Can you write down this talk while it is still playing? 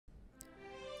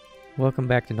Welcome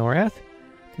back to Norrath.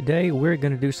 Today we're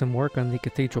going to do some work on the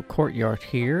cathedral courtyard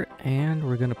here, and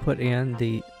we're going to put in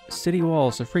the city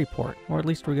walls of Freeport, or at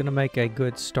least we're going to make a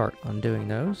good start on doing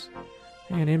those.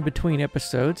 And in between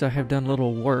episodes I have done a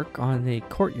little work on the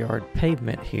courtyard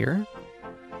pavement here.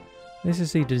 This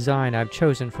is the design I've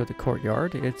chosen for the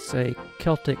courtyard. It's a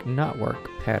Celtic knotwork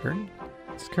pattern.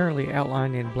 It's currently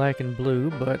outlined in black and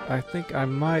blue, but I think I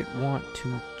might want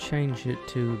to change it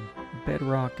to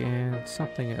bedrock and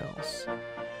something else,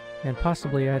 and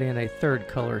possibly add in a third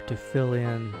color to fill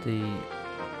in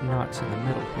the knots in the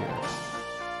middle here.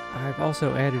 I've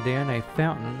also added in a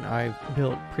fountain I've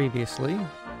built previously.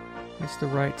 It's the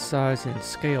right size and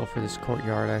scale for this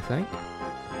courtyard, I think.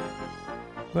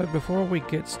 But before we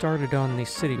get started on the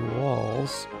city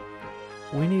walls,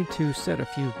 we need to set a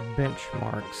few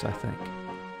benchmarks, I think.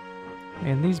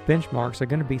 And these benchmarks are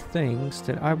going to be things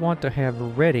that I want to have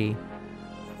ready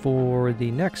for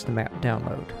the next map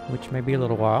download, which may be a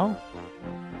little while.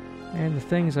 And the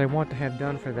things I want to have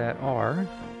done for that are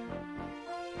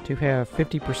to have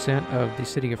 50% of the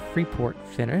city of Freeport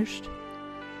finished,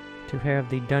 to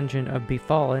have the Dungeon of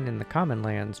Befallen in the Common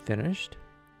Lands finished,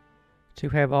 to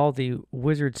have all the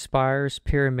wizard spires,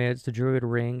 pyramids, the druid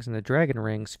rings, and the dragon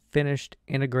rings finished,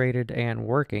 integrated, and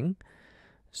working.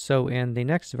 So in the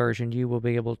next version, you will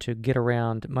be able to get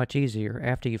around much easier.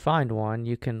 After you find one,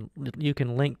 you can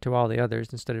link to all the others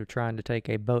instead of trying to take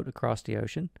a boat across the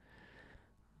ocean.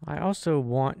 I also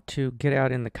want to get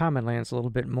out in the common lands a little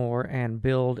bit more and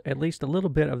build at least a little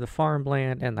bit of the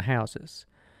farmland and the houses.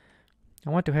 I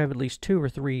want to have at least 2 or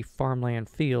 3 farmland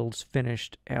fields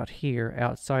finished out here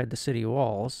outside the city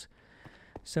walls,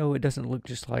 so it doesn't look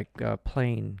just like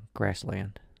plain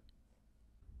grassland.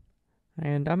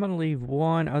 And I'm going to leave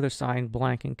one other sign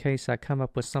blank in case I come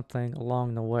up with something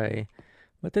along the way,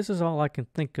 but this is all I can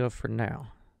think of for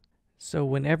now. So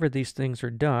whenever these things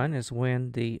are done is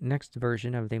when the next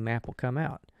version of the map will come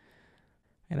out.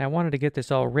 And I wanted to get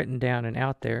this all written down and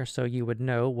out there so you would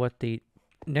know what the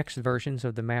next versions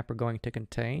of the map are going to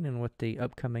contain and what the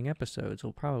upcoming episodes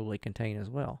will probably contain as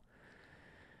well.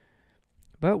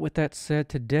 But with that said,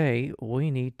 today we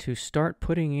need to start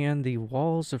putting in the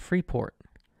walls of Freeport.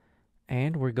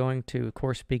 And we're going to, of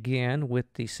course, begin with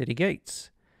the city gates.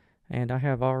 And I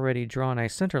have already drawn a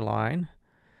center line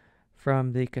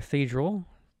from the cathedral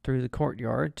through the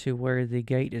courtyard to where the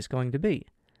gate is going to be.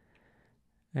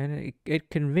 And it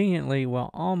conveniently,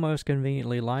 well, almost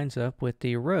conveniently lines up with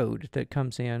the road that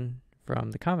comes in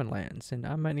from the common lands. And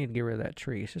I might need to get rid of that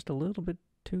tree. It's just a little bit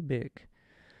too big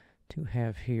to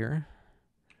have here.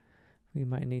 We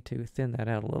might need to thin that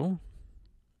out a little.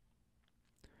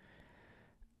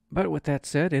 But with that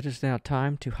said, it is now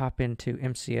time to hop into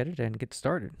MC Edit and get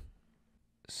started.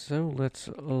 So let's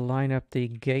line up the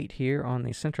gate here on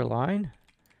the center line.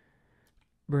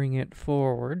 Bring it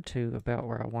forward to about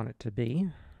where I want it to be.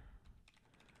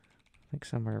 I think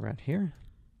somewhere around here.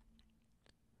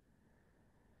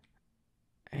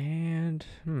 And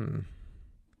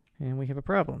we have a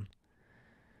problem.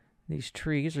 These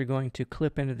trees are going to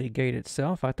clip into the gate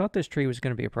itself. I thought this tree was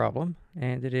going to be a problem,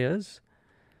 and it is.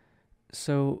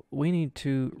 So we need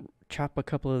to chop a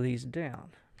couple of these down.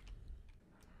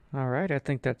 Alright, I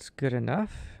think that's good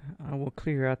enough. I will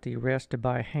clear out the rest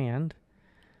by hand.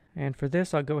 And for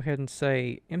this, I'll go ahead and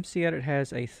say MC Edit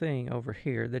has a thing over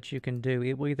here that you can do.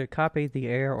 It will either copy the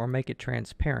air or make it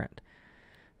transparent.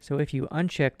 So if you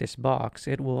uncheck this box,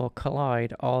 it will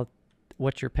collide all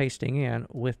what you're pasting in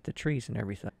with the trees and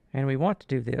everything. And we want to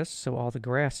do this so all the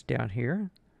grass down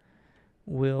here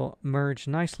will merge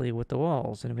nicely with the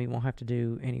walls, and we won't have to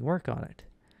do any work on it,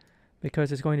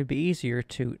 because it's going to be easier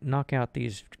to knock out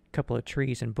these couple of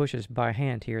trees and bushes by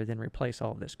hand here than replace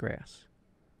all of this grass.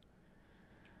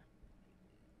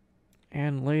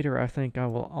 And later I think I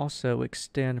will also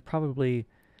extend probably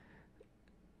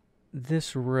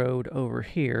this road over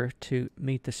here to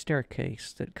meet the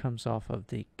staircase that comes off of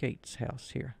the gate's house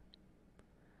here.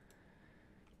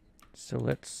 So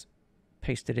let's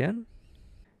paste it in.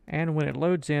 And when it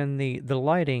loads in, the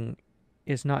lighting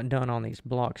is not done on these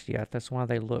blocks yet. That's why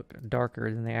they look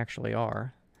darker than they actually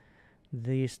are.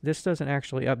 This doesn't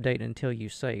actually update until you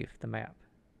save the map,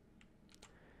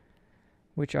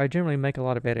 which I generally make a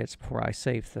lot of edits before I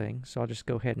save things, so I'll just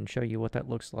go ahead and show you what that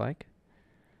looks like.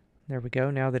 There we go.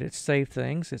 Now that it's saved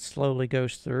things, it slowly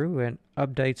goes through and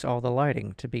updates all the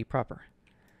lighting to be proper.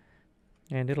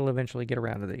 And it'll eventually get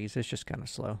around to these. It's just kind of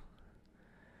slow.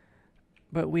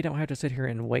 But we don't have to sit here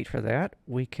and wait for that.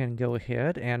 We can go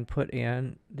ahead and put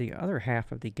in the other half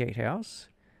of the gatehouse.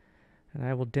 And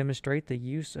I will demonstrate the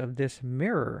use of this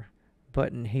mirror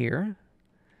button here.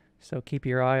 So keep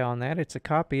your eye on that. It's a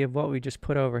copy of what we just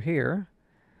put over here.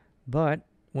 But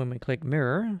when we click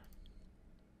mirror,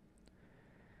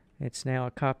 it's now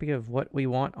a copy of what we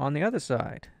want on the other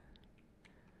side.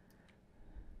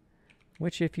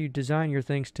 Which, if you design your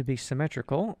things to be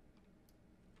symmetrical,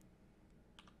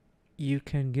 you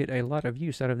can get a lot of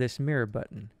use out of this mirror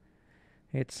button.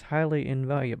 It's highly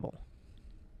invaluable.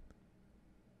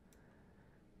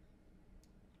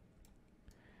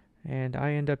 And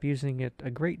I end up using it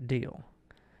a great deal.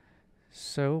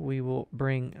 So we will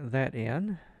bring that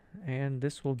in, and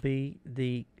this will be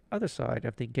the other side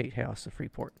of the gatehouse of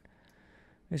Freeport.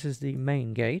 This is the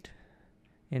main gate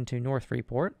into North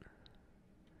Freeport,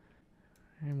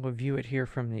 and we'll view it here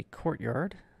from the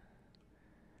courtyard.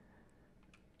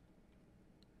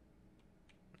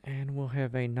 And we'll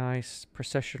have a nice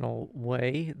processional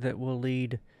way that will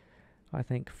lead, I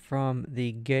think, from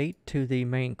the gate to the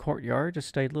main courtyard.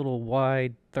 Just a little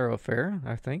wide thoroughfare,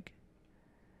 I think.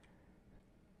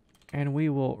 And we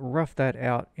will rough that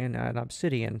out in an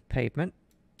obsidian pavement.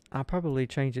 I'll probably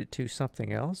change it to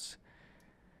something else.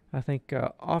 I think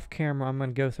off camera I'm going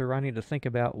to go through. I need to think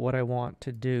about what I want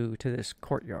to do to this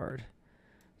courtyard.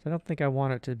 So I don't think I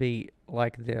want it to be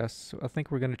like this. I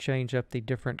think we're going to change up the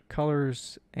different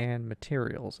colors and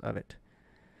materials of it.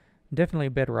 Definitely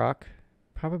bedrock.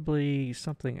 Probably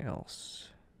something else.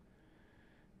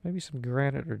 Maybe some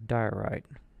granite or diorite.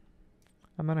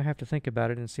 I'm going to have to think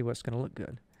about it and see what's going to look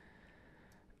good.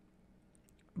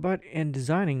 But in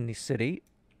designing the city,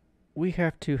 we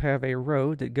have to have a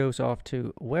road that goes off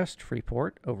to West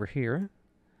Freeport over here.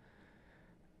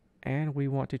 And we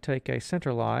want to take a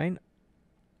center line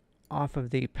off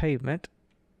of the pavement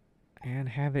and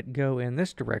have it go in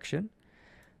this direction.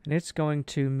 And it's going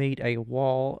to meet a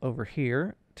wall over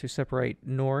here to separate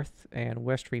North and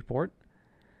West Freeport.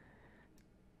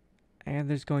 And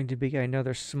there's going to be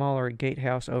another smaller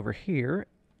gatehouse over here,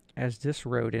 as this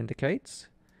road indicates.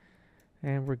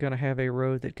 And we're going to have a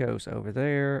road that goes over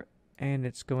there, and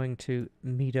it's going to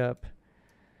meet up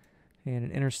in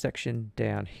an intersection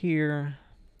down here.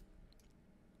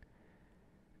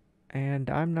 And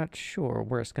I'm not sure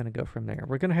where it's going to go from there.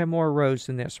 We're going to have more roads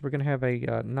than this. We're going to have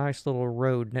a nice little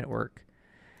road network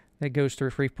that goes through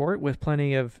Freeport with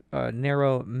plenty of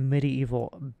narrow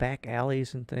medieval back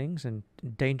alleys and things, and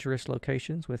dangerous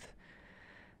locations with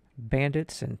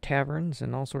bandits and taverns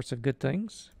and all sorts of good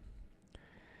things.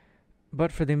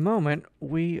 But for the moment,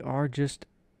 we are just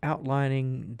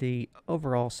outlining the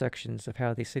overall sections of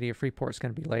how the city of Freeport is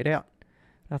going to be laid out.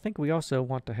 I think we also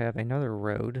want to have another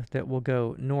road that will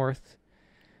go north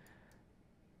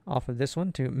off of this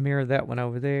one to mirror that one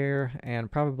over there,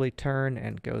 and probably turn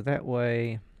and go that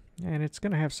way. And it's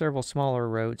going to have several smaller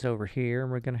roads over here,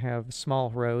 and we're going to have a small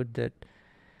road that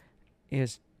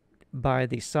is by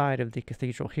the side of the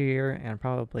cathedral here, and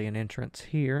probably an entrance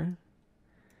here.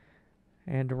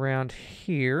 And around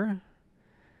here,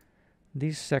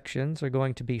 these sections are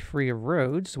going to be free of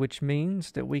roads, which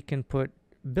means that we can put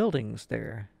buildings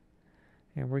there.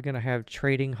 And we're going to have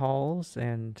trading halls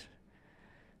and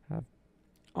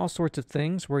all sorts of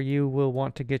things where you will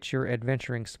want to get your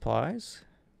adventuring supplies.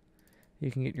 You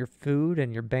can get your food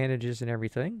and your bandages and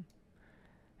everything.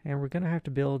 And we're going to have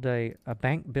to build a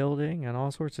bank building and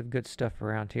all sorts of good stuff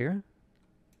around here.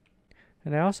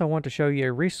 And I also want to show you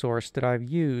a resource that I've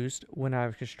used when I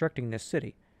was constructing this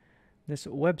city. This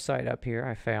website up here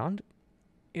I found,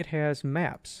 it has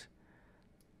maps.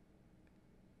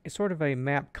 It's sort of a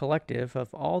map collective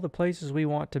of all the places we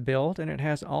want to build, and it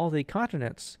has all the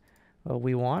continents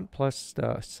we want, plus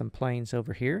some plains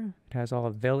over here. It has all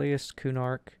of Velius,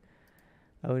 Kunark,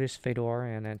 Otis, Fedor,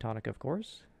 and Antonic, of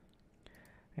course.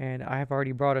 And I have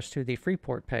already brought us to the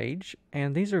Freeport page,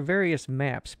 and these are various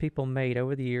maps people made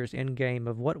over the years in-game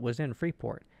of what was in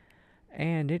Freeport.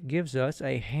 And it gives us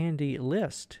a handy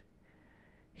list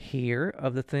here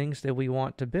of the things that we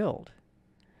want to build.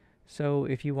 So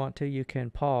if you want to, you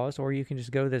can pause, or you can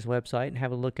just go to this website and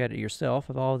have a look at it yourself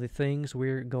of all the things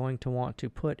we're going to want to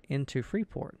put into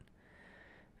Freeport.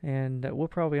 And we'll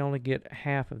probably only get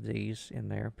half of these in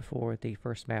there before the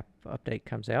first map update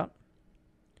comes out.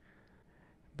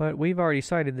 But we've already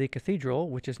cited the cathedral,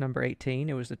 which is number 18.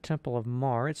 It was the Temple of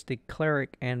Mar. It's the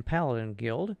Cleric and Paladin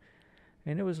Guild.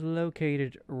 And it was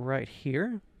located right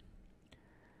here.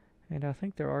 And I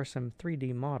think there are some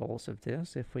 3D models of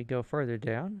this if we go further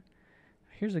down.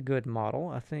 Here's a good model.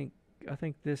 I think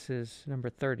this is number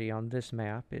 30 on this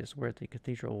map is where the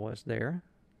cathedral was there.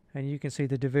 And you can see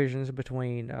the divisions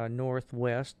between North,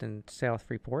 West, and South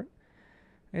Freeport.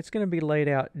 It's going to be laid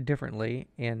out differently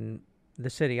in the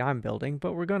city I'm building,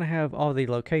 but we're going to have all the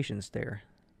locations there.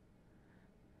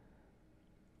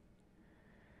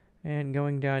 And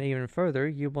going down even further,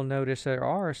 you will notice there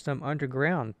are some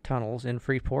underground tunnels in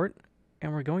Freeport,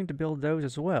 and we're going to build those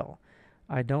as well.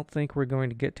 I don't think we're going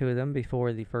to get to them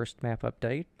before the first map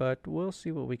update, but we'll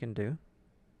see what we can do.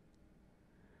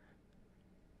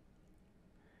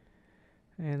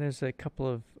 And there's a couple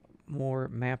of more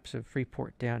maps of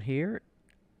Freeport down here.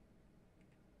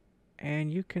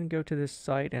 And you can go to this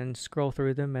site and scroll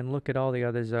through them and look at all the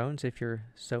other zones if you're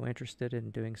so interested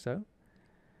in doing so.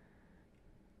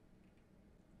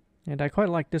 And I quite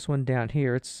like this one down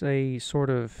here. It's a sort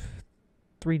of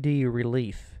 3D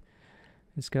relief.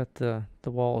 It's got the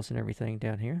walls and everything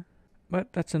down here.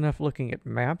 But that's enough looking at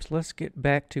maps. Let's get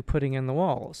back to putting in the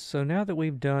walls. So now that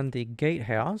we've done the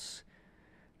gatehouse,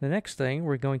 the next thing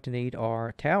we're going to need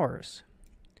are towers.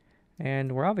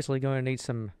 And we're obviously going to need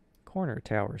some corner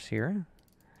towers here,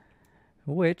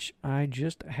 which I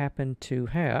just happen to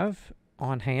have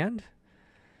on hand.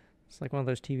 It's like one of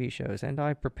those TV shows, and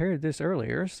I prepared this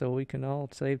earlier so we can all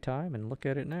save time and look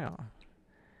at it now.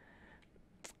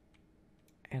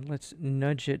 And let's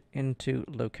nudge it into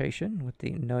location with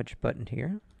the nudge button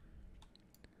here.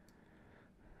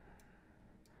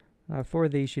 For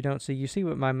these you see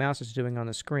what my mouse is doing on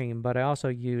the screen, but I also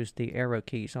use the arrow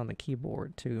keys on the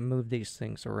keyboard to move these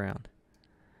things around.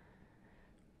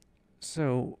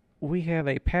 So we have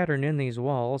a pattern in these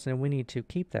walls, and we need to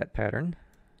keep that pattern.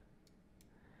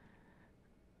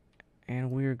 And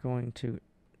we're going to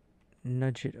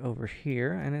nudge it over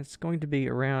here, and it's going to be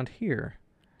around here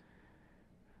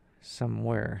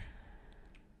somewhere.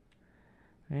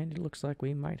 And it looks like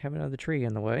we might have another tree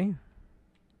in the way.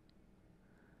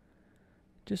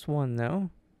 Just one though.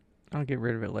 I'll get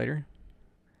rid of it later.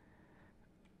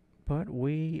 But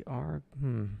we are,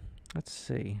 let's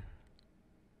see.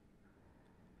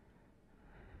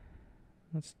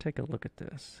 Let's take a look at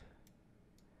this.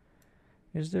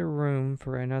 Is there room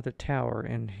for another tower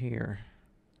in here?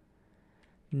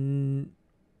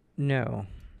 No.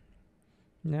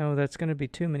 No, that's going to be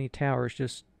too many towers,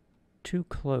 just too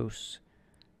close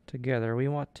together. We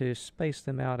want to space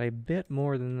them out a bit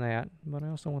more than that, but I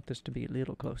also want this to be a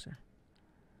little closer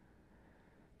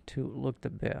to look the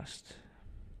best.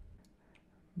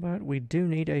 But we do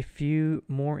need a few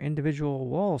more individual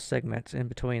wall segments in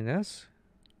between this.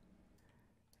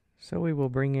 So we will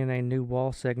bring in a new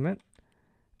wall segment.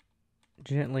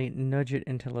 Gently nudge it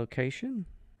into location,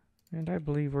 and I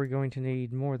believe we're going to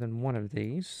need more than one of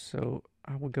these, so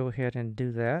I will go ahead and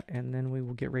do that, and then we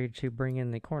will get ready to bring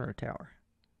in the corner tower.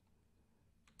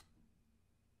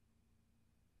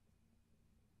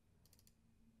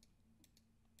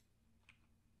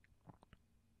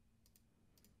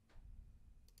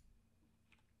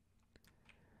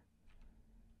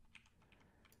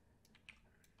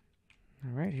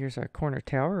 Alright, here's our corner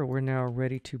tower. We're now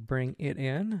ready to bring it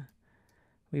in.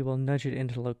 We will nudge it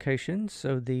into location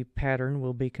so the pattern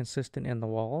will be consistent in the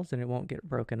walls and it won't get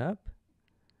broken up.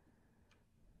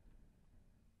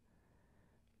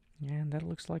 And that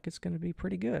looks like it's going to be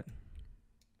pretty good.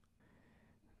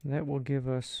 That will give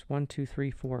us 1, 2,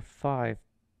 3, 4, 5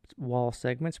 wall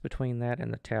segments between that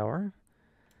and the tower.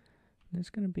 There's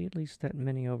going to be at least that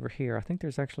many over here. I think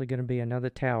there's actually going to be another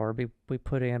tower we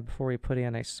put in before we put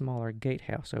in a smaller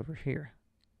gatehouse over here.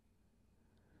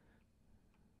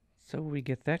 So we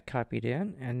get that copied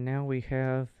in, and now we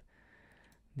have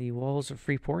the walls of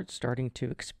Freeport starting to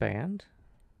expand.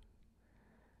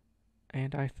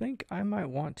 And I think I might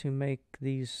want to make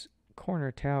these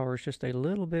corner towers just a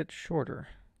little bit shorter.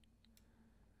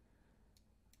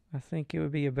 I think it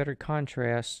would be a better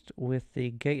contrast with the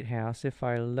gatehouse if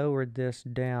I lowered this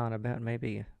down about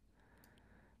maybe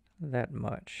that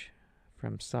much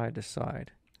from side to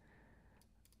side.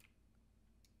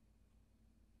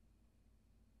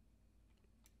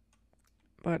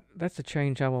 But that's a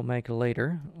change I will make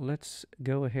later. Let's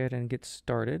go ahead and get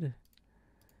started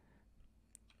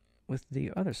with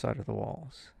the other side of the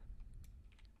walls.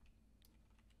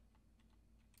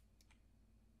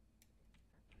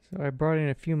 So I brought in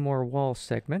a few more wall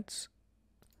segments.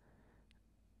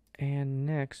 And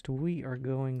next we are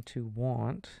going to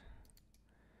want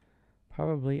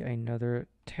probably another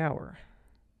tower.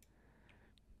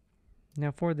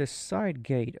 Now for this side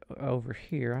gate over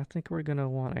here, I think we're going to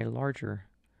want a larger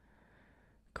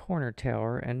corner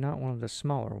tower and not one of the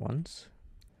smaller ones.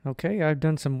 Okay, I've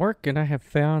done some work and I have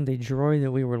found the droid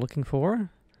that we were looking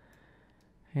for.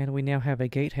 And we now have a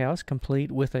gatehouse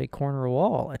complete with a corner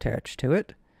wall attached to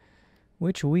it,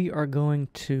 which we are going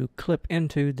to clip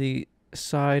into the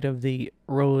side of the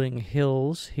rolling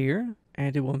hills here.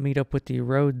 And it will meet up with the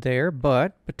road there,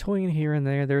 but between here and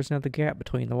there, there's another gap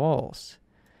between the walls.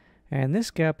 And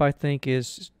this gap, I think,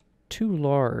 is too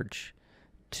large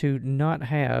to not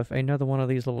have another one of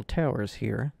these little towers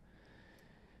here.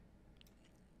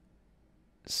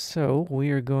 So we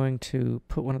are going to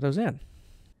put one of those in.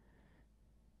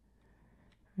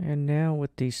 And now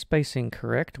with the spacing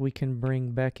correct, we can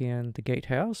bring back in the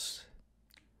gatehouse.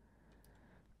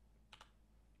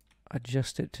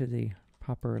 Adjust it to the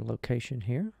proper location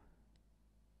here.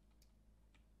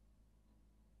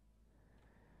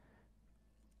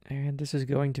 And this is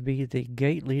going to be the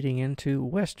gate leading into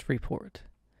West Freeport.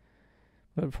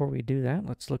 But before we do that,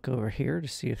 let's look over here to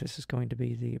see if this is going to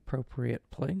be the appropriate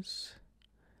place.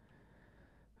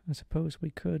 I suppose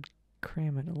we could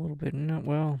cram it a little bit. No,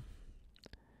 well,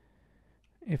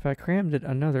 if I crammed it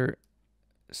another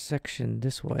section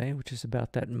this way, which is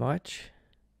about that much,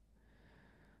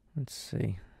 let's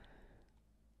see.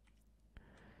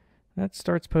 That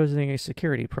starts posing a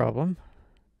security problem.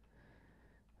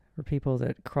 For people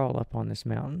that crawl up on this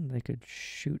mountain, they could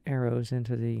shoot arrows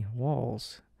into the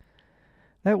walls.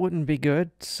 That wouldn't be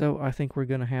good, so I think we're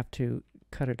going to have to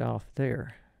cut it off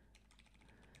there.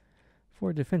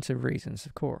 For defensive reasons,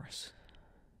 of course.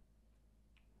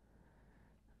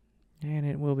 And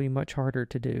it will be much harder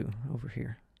to do over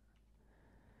here.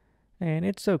 And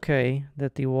it's okay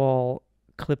that the wall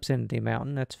clips into the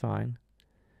mountain, that's fine.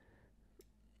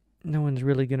 No one's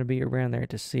really going to be around there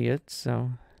to see it,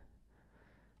 so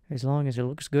as long as it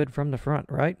looks good from the front,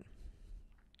 right?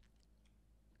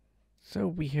 So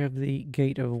we have the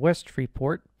gate of West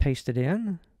Freeport pasted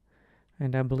in,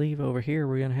 and I believe over here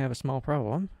we're going to have a small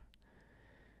problem,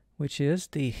 which is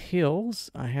the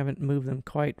hills. I haven't moved them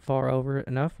quite far over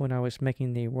enough when I was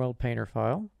making the World Painter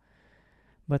file,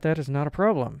 but that is not a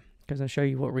problem, because I'll show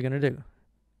you what we're going to do.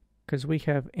 Because we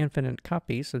have infinite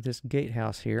copies of this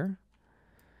gatehouse here,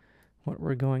 what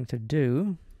we're going to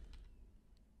do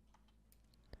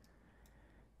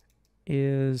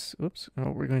is,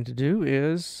 what we're going to do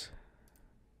is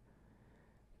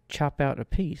chop out a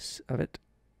piece of it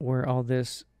where all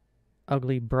this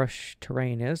ugly brush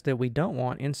terrain is that we don't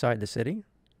want inside the city.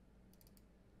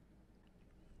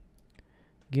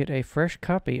 Get a fresh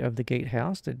copy of the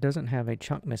gatehouse that doesn't have a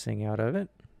chunk missing out of it.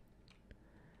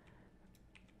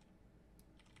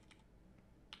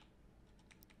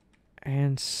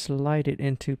 And slide it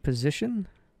into position.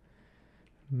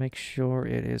 Make sure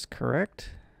it is correct.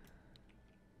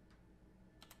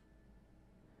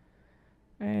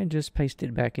 And just paste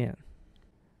it back in.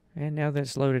 And now that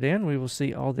it's loaded in, we will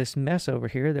see all this mess over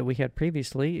here that we had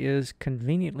previously is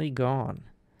conveniently gone.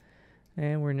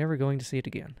 And we're never going to see it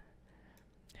again.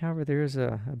 However, there is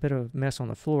a bit of mess on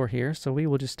the floor here, so we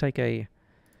will just take a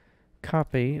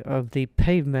copy of the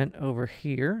pavement over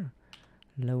here,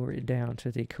 lower it down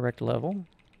to the correct level,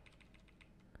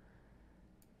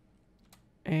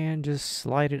 and just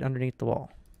slide it underneath the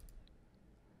wall.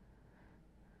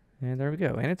 And there we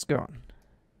go, and it's gone.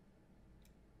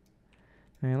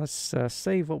 And let's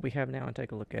save what we have now and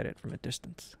take a look at it from a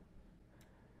distance.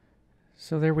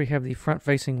 So there we have the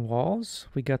front-facing walls.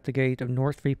 We got the gate of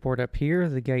North Freeport up here,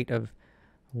 the gate of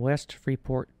West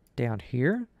Freeport down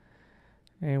here.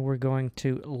 And we're going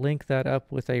to link that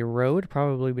up with a road,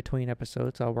 probably between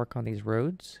episodes. I'll work on these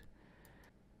roads.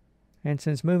 And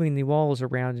since moving the walls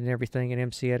around and everything in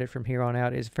MC Edit from here on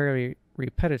out is fairly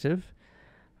repetitive,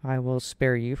 I will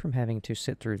spare you from having to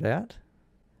sit through that.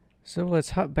 So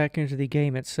let's hop back into the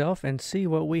game itself and see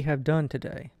what we have done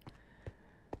today.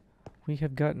 We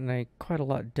have gotten quite a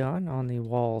lot done on the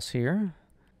walls here.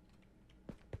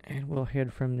 And we'll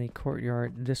head from the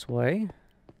courtyard this way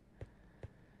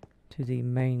to the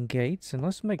main gates. And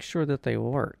let's make sure that they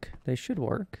work. They should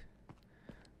work.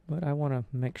 But I want to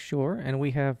make sure. And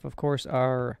we have, of course,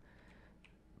 our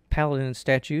paladin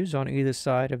statues on either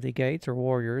side of the gates, or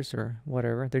warriors, or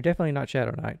whatever. They're definitely not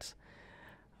Shadow Knights.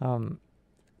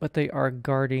 But they are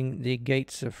guarding the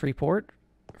gates of Freeport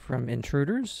from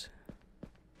intruders.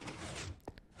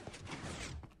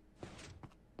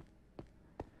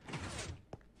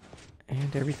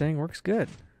 And everything works good.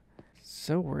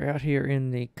 So we're out here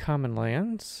in the common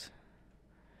lands.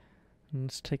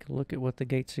 Let's take a look at what the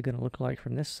gates are going to look like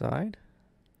from this side.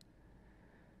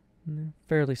 They're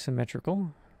fairly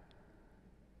symmetrical.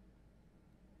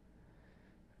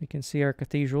 We can see our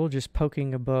cathedral just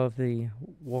poking above the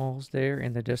walls there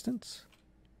in the distance.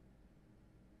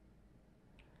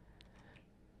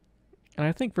 And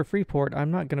I think for Freeport,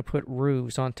 I'm not going to put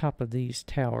roofs on top of these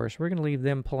towers. We're going to leave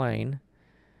them plain.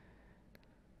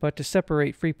 But to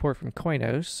separate Freeport from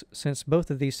Koinos, since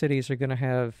both of these cities are going to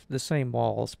have the same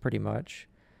walls pretty much,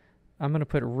 I'm going to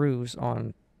put roofs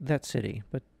on that city.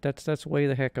 But that's way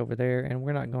the heck over there, and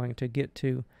we're not going to get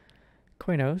to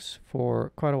Koinos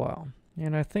for quite a while.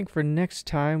 And I think for next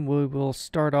time we will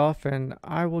start off and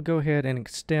I will go ahead and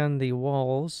extend the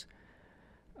walls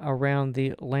around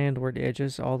the landward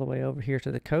edges all the way over here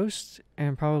to the coast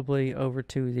and probably over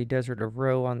to the Desert of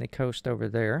Roe on the coast over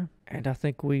there. And I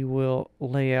think we will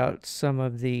lay out some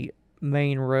of the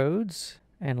main roads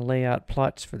and lay out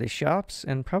plots for the shops,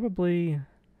 and probably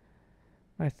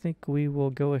I think we will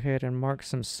go ahead and mark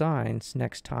some signs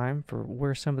next time for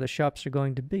where some of the shops are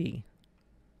going to be.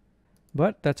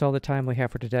 But that's all the time we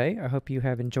have for today. I hope you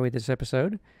have enjoyed this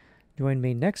episode. Join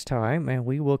me next time and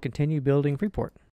we will continue building Freeport.